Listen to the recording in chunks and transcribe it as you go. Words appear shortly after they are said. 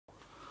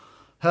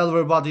Hello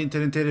everybody,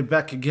 Interi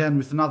back again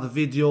with another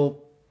video.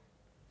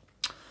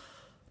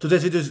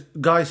 Today's video,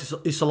 guys,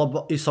 is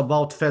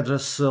about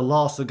Federer's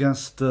loss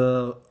against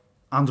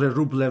Andrei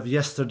Rublev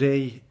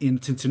yesterday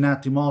in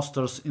Cincinnati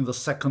Masters in the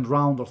second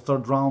round or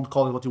third round,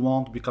 call it what you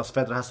want, because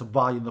Federer has a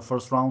bye in the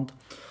first round.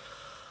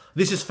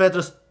 This is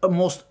Federer's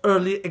most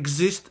early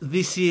exit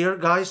this year,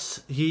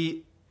 guys.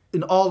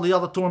 In all the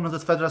other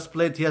tournaments that Federer has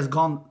played, he has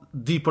gone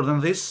deeper than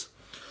this.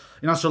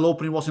 In Australian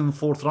Open, he was in the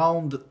fourth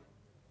round.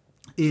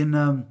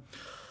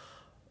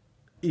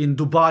 In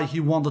Dubai, he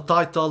won the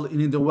title. In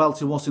Indian Wells,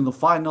 he was in the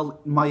final.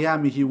 In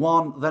Miami, he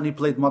won. Then he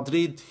played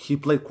Madrid. He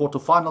played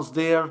quarterfinals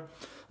there.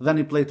 Then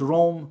he played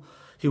Rome.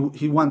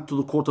 He went to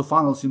the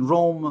quarterfinals in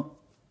Rome.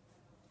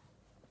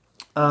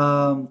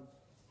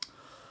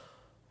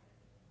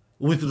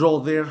 Withdraw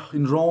there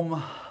in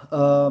Rome.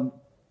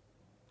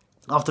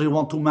 After he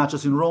won 2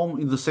 matches in Rome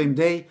in the same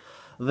day.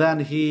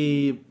 Then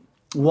he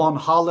won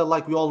Halle,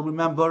 like we all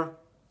remember.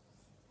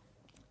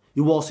 He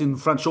was in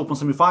French Open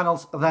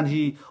semi-finals. Then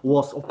he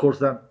was, of course,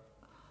 then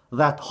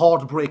that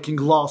heartbreaking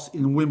loss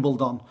in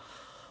Wimbledon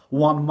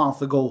 1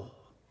 month ago.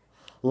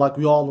 Like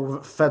we all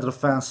Federer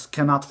fans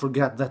cannot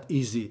forget that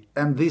easy.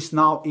 And this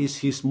now is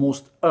his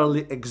most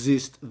early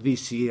exit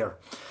this year.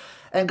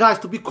 And guys,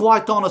 to be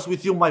quite honest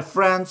with you, my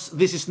friends,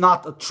 this is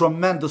not a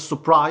tremendous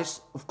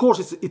surprise. Of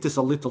course, it is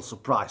a little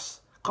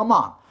surprise. Come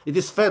on, it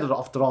is Federer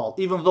after all,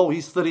 even though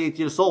he's 38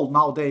 years old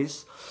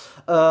nowadays.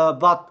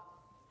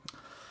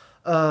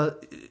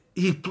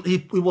 He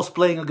was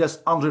playing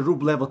against Andrei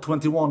Rublev, a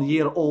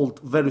 21-year-old,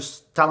 very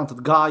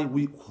talented guy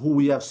who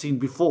we have seen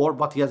before,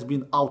 but he has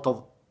been out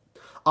of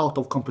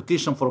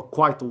competition for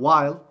quite a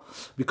while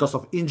because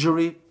of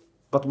injury.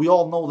 But we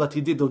all know that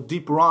he did a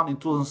deep run in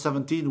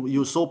 2017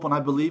 US Open, I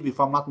believe, if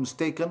I'm not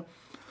mistaken.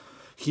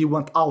 He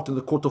went out in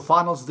the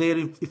quarterfinals there,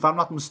 if I'm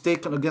not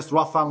mistaken, against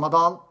Rafael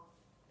Nadal.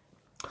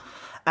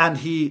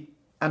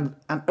 And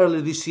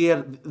early this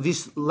year,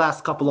 this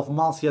last couple of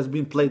months, he has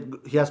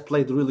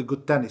played really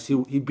good tennis.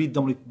 He beat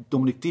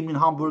Dominic Thiem in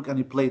Hamburg, and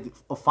he played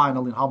a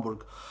final in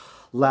Hamburg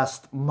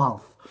last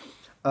month,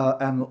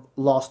 and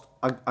lost,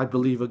 I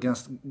believe,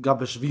 against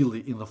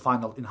Gabashvili in the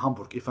final in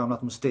Hamburg, if I'm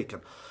not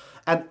mistaken.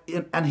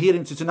 And here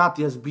in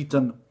Cincinnati, he has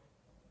beaten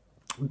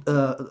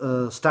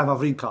Stan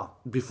Wawrinka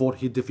before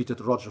he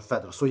defeated Roger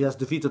Federer. So he has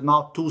defeated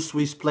now 2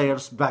 Swiss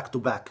players back to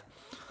back.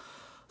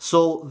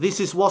 So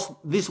this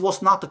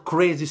was not a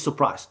crazy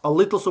surprise. A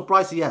little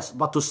surprise, yes,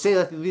 but to say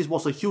that this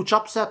was a huge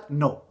upset,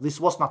 no,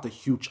 this was not a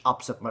huge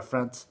upset, my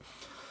friends.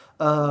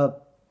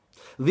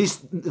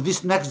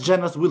 This next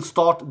generation will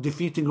start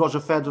defeating Roger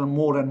Federer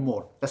more and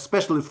more,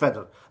 especially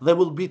Federer. They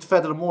will beat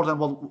Federer more than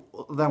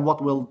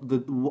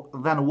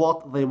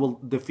what they will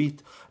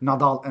defeat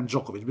Nadal and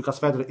Djokovic, because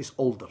Federer is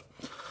older.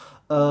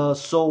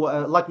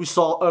 Like we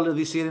saw earlier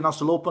this year in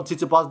Australian Open,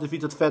 Tsitsipas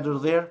defeated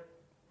Federer there.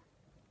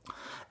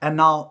 And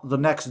now the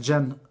next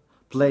gen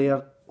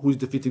player who is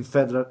defeating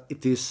Federer,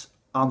 it is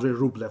Andrei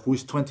Rublev, who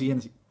is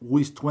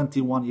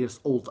 21 years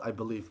old, I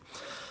believe.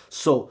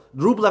 So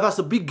Rublev has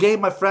a big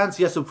game, my friends.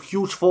 He has a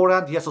huge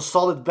forehand. He has a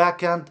solid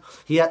backhand.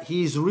 He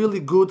is really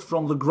good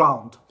from the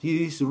ground.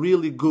 He is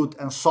really good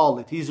and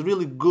solid. He is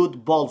really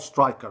good ball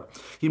striker.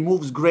 He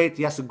moves great.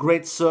 He has a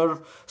great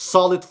serve.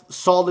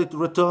 Solid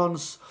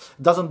returns.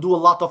 Doesn't do a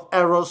lot of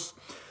errors.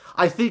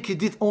 I think he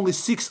did only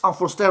 6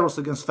 unforced errors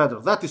against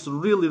Federer. That is a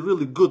really,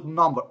 really good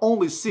number.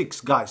 Only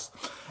 6, guys.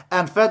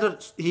 And Federer,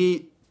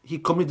 he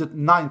committed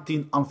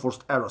 19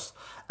 unforced errors.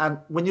 And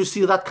when you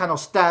see that kind of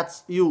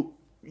stats, you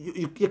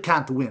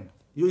can't win.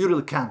 You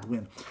really can't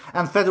win.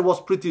 And Federer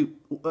was pretty,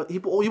 he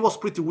was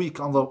pretty weak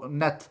on the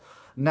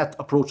net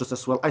approaches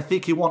as well. I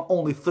think he won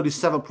only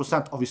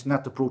 37% of his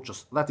net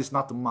approaches. That is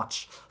not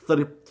much.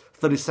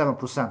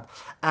 37%.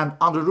 And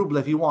Andrei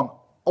Rublev, he won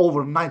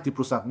over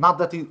 90%. Not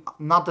that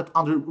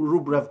Andrei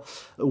Rublev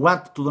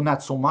went to the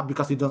net so much,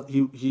 because he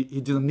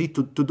didn't need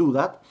to do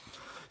that.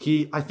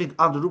 I think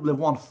Andrei Rublev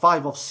won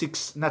 5 of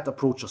 6 net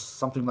approaches,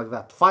 something like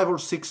that. 5 or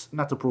 6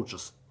 net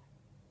approaches,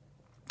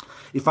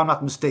 if I'm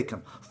not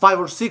mistaken. 5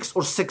 or 6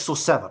 or 6 or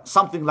 7,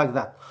 something like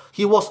that.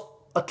 He was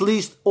at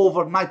least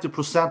over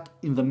 90%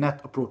 in the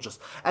net approaches,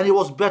 and he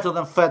was better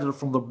than Federer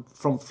from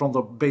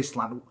the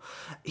baseline.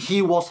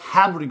 He was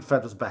hammering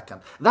Federer's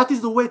backhand. That is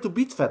the way to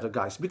beat Federer,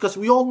 guys, because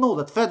we all know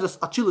that Federer's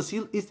Achilles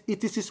heel is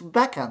his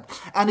backhand,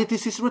 and it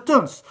is his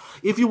returns.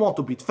 If you want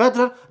to beat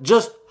Federer,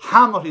 just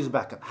hammer his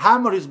backhand,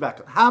 hammer his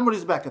backhand, hammer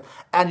his backhand,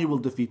 and you will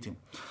defeat him.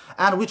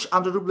 And which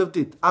Andrei Rublev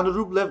did. Andrei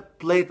Rublev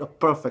played a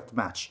perfect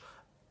match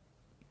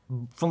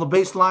from the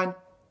baseline,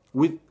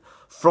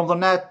 from the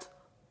net.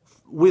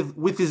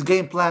 With his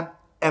game plan,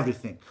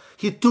 everything.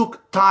 He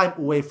took time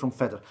away from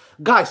Federer.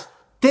 Guys,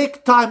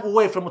 take time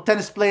away from a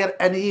tennis player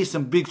and he is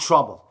in big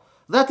trouble.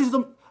 That is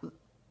the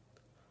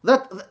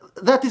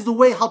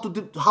way how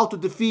to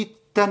defeat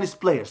tennis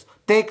players.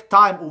 Take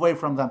time away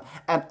from them.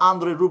 And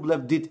Andrei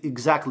Rublev did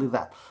exactly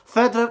that.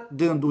 Federer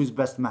didn't do his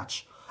best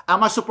match.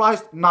 Am I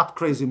surprised? Not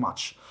crazy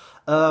much.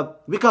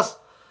 Because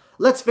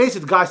let's face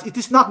it, guys, it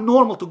is not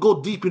normal to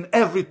go deep in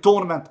every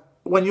tournament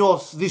when you're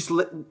this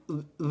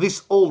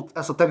old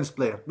as a tennis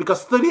player,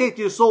 because 38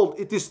 years old,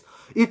 it is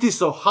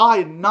a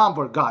high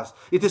number, guys.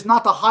 It is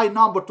not a high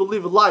number to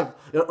live life,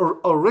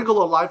 a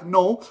regular life,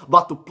 no,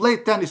 but to play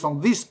tennis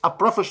on this a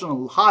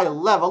professional high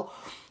level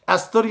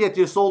as 38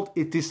 years old,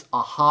 it is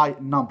a high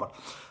number.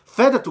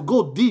 Federer, to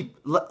go deep,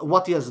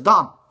 what he has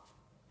done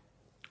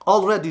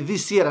already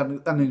this year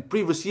and in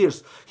previous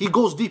years, he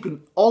goes deep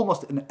in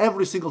almost in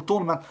every single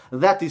tournament.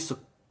 That is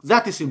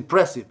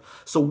impressive.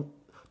 So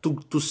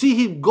to see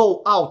him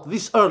go out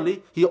this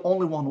early, he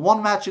only won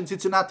one match in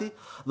Cincinnati,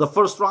 the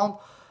first round.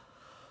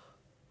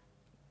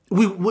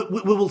 We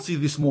will see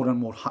this more and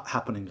more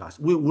happening, guys.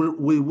 We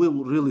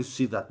will really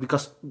see that,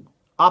 because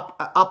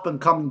up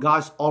and coming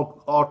guys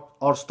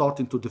are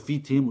starting to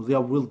defeat him. They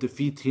will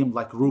defeat him,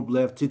 like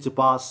Rublev,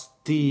 Tsitsipas,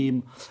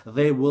 Thiem.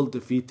 They will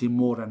defeat him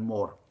more and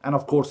more. And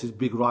of course, his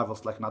big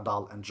rivals like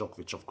Nadal and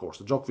Djokovic. Of course,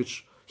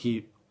 Djokovic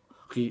he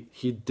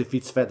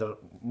defeats Federer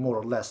more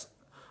or less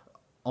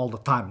all the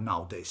time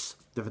nowadays.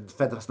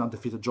 Federer has not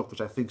defeated Djokovic,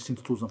 I think,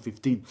 since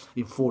 2015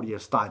 in 4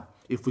 years' time,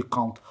 if we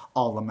count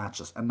all the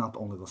matches and not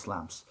only the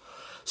slams.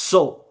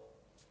 So,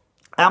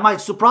 am I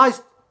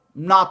surprised?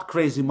 Not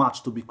crazy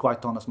much, to be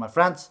quite honest, my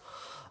friends.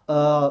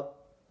 Was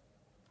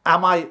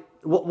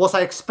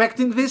I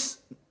expecting this?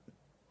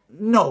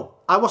 No,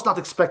 I was not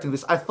expecting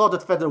this. I thought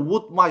that Federer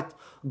might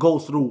go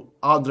through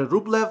Andrei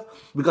Rublev,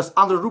 because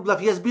Andrei Rublev,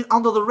 he has been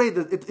under the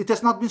radar. It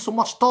has not been so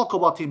much talk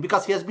about him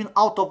because he has been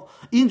out of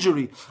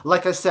injury.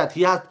 Like I said,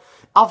 he had,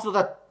 after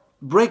that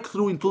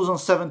breakthrough in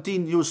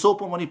 2017 US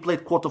Open when he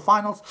played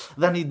quarterfinals,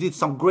 then he did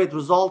some great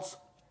results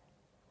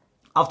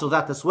after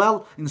that as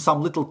well in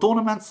some little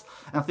tournaments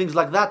and things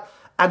like that.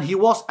 And he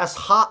was as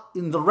high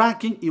in the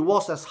ranking, he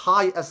was as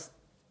highest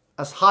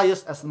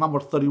as number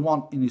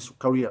 31 in his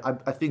career.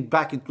 I think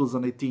back in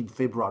 2018,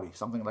 February,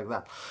 something like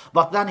that.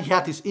 But then he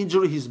had his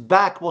injury, his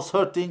back was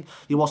hurting,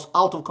 he was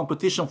out of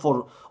competition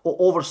for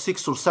over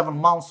 6 or 7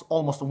 months,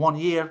 almost 1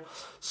 year.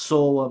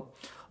 So,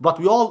 but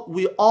we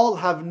all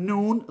have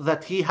known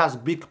that he has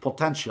big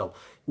potential.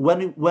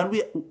 When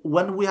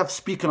we have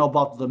spoken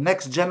about the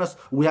next genus,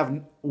 we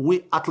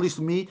at least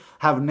me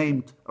have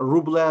named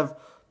Rublev,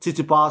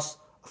 Tsitsipas,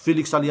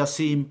 Felix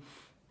Aliassime,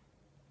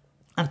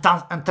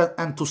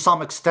 and to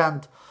some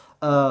extent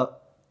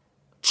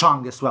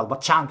Chang as well.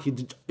 But Chang, he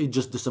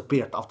just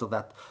disappeared after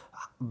that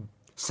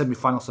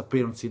semi-finals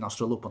appearance in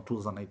Australian Open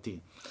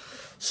 2018.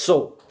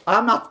 So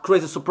I'm not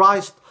crazy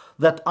surprised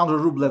that Andrei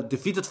Rublev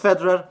defeated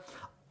Federer.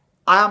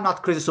 I am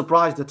not crazy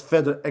surprised that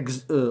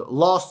Federer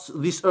lost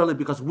this early,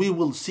 because we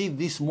will see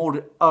this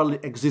more early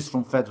exist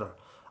from Federer.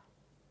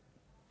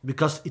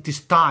 Because it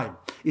is time.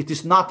 It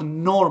is not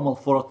normal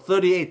for a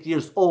 38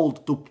 years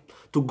old to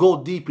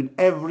go deep in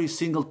every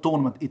single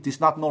tournament. It is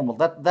not normal.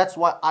 That's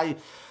why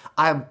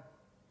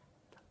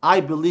I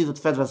believe that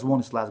Federer has won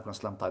his last Grand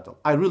Slam title.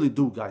 I really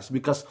do, guys.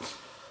 Because,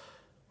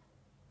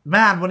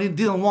 man, when he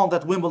didn't win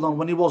that Wimbledon,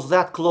 when he was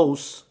that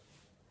close,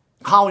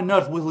 how on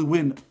earth will he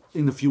win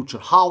in the future?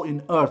 How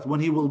in earth, when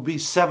he will be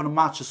 7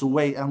 matches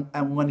away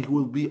and when he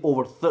will be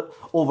over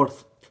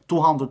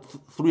 200,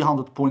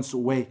 300 points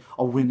away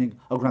of winning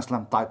a Grand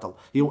Slam title?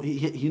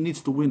 He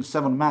needs to win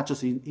 7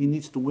 matches. He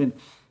needs to win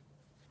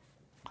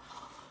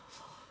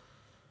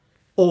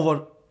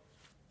over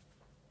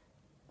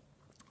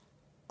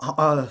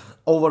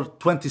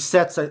 20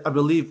 sets, I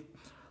believe.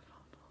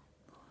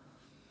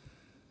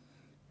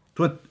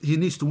 He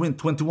needs to win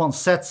 21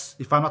 sets,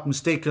 if I'm not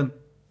mistaken,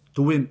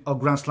 to win a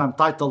Grand Slam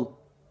title.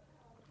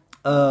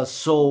 It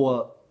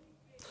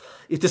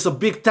is a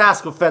big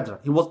task for Federer.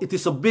 It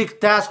is a big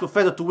task for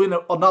Federer to win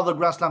another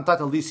Grand Slam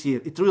title this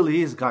year. It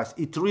really is, guys.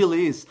 It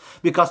really is,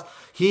 because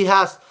he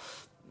has,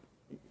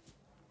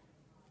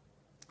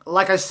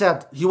 like I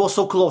said, he was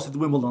so close at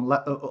Wimbledon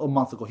a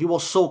month ago. He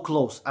was so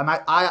close, and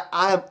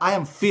I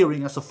am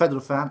fearing, as a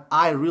Federer fan,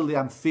 I really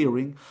am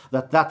fearing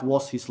that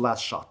was his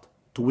last shot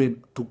to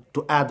win,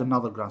 to add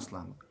another Grand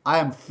Slam. I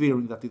am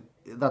fearing that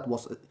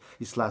was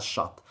his last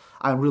shot.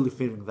 I'm really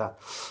fearing that,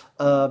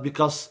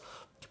 because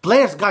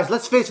players, guys,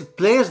 let's face it,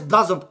 players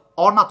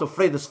are not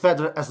afraid as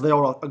Federer as they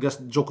are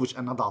against Djokovic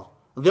and Nadal.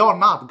 They are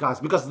not, guys,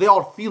 because they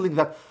are feeling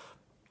that,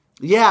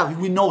 yeah,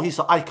 we know he's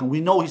an icon, we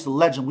know he's a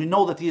legend, we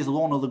know that he is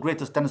one of the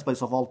greatest tennis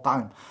players of all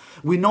time.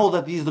 We know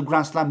that he is the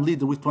Grand Slam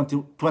leader with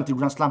 20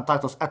 Grand Slam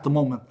titles at the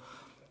moment.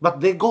 But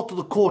they go to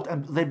the court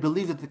and they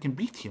believe that they can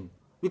beat him.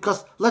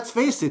 Because, let's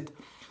face it,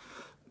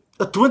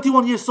 a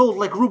 21 years old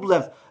like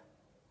Rublev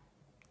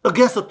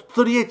against a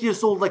 38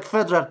 years old like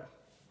Federer,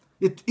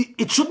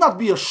 it should not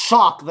be a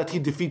shock that he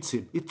defeats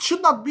him. It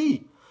should not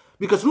be.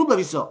 Because Rublev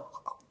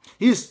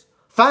he's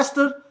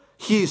faster,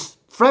 he's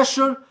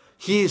fresher,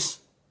 he's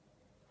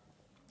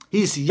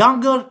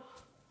younger.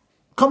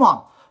 Come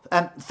on.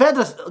 And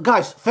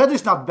Federer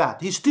is not bad.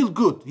 He's still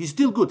good. He's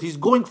still good. He's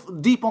going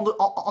deep on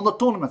the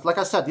tournaments. Like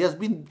I said, he has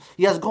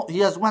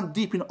went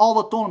deep in all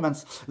the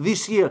tournaments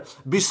this year,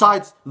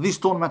 besides this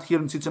tournament here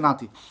in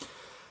Cincinnati.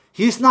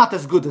 He's not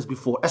as good as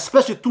before,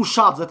 especially two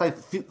shots that I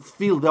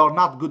feel they are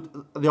not good.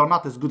 They are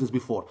not as good as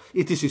before.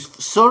 It is his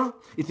serve,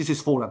 it is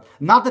his forehand.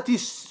 Not that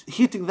he's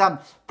hitting them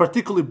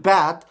particularly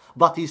bad,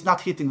 but he's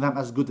not hitting them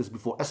as good as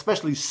before,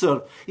 especially his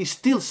serve. He's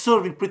still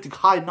serving pretty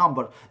high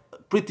number,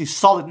 pretty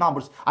solid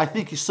numbers. I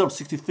think he served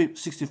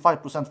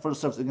 65%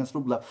 first serves against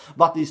Rublev,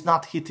 but he's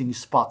not hitting his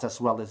spots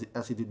as well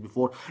as he did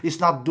before.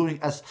 He's not doing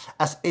as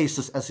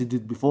aces as he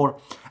did before,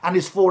 and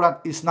his forehand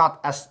is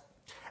not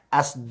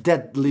as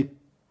deadly,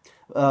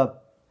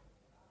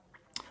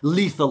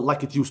 lethal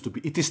like it used to be.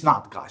 It is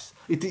not, guys.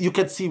 You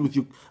can see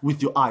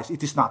with your eyes.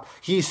 It is not.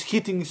 He's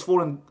hitting his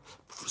forehand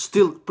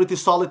still pretty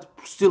solid,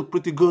 still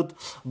pretty good,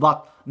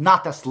 but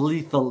not as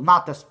lethal,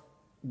 not as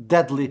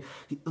deadly.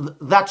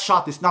 That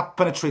shot is not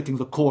penetrating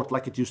the court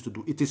like it used to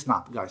do. It is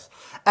not, guys.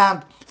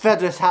 And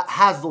Federer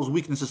has those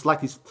weaknesses,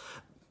 like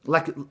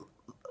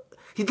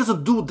he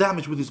doesn't do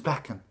damage with his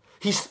backhand.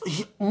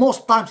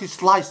 Most times he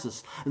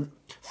slices.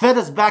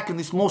 Federer's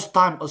backhand is most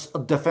times a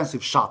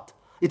defensive shot.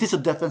 It is a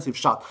defensive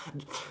shot.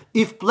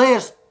 If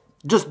players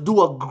just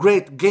do a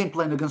great game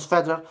plan against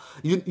Federer,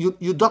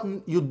 you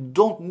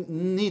don't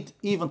need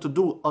even to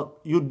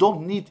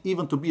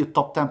be a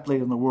top 10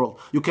 player in the world.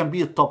 You can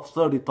be a top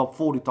 30, top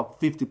 40, top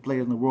 50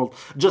 player in the world.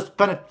 Just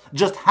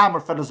hammer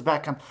Federer's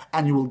backhand,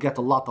 and you will get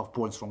a lot of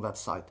points from that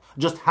side.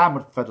 Just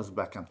hammer Federer's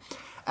backhand,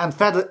 and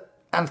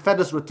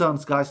Federer's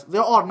returns, guys, they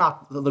are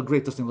not the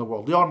greatest in the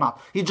world. They are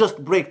not. He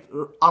just broke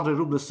Andre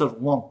Rublev's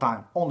serve one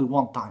time, only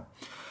one time.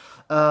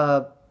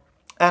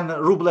 And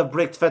Rublev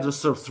broke Federer's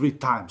serve 3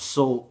 times.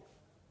 So,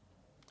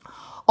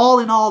 all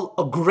in all,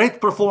 a great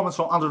performance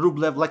from Andre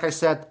Rublev. Like I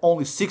said,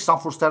 only 6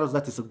 unforced errors.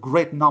 That is a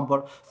great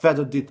number.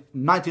 Federer did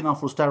 19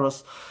 unforced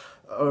errors.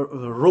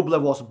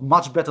 Rublev was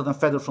much better than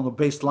Federer from the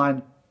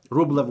baseline.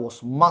 Rublev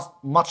was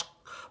much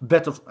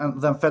better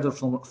than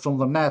Federer from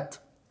the net.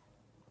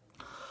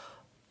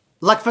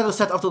 Like Federer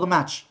said after the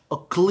match, a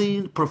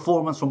clean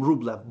performance from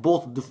Rublev,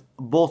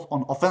 both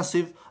on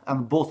offensive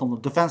and both on the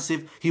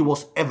defensive. He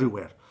was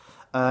everywhere.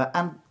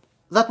 And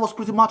that was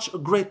pretty much a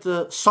great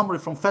summary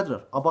from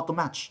Federer about the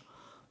match.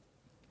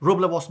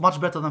 Rublev was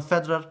much better than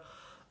Federer.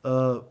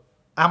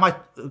 Am I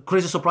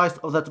crazy surprised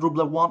that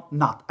Rublev won?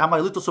 Not. Am I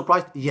a little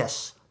surprised?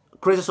 Yes.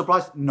 Crazy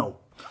surprised? No.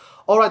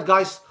 Alright,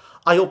 guys,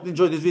 I hope you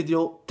enjoyed this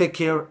video. Take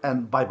care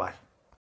and bye-bye.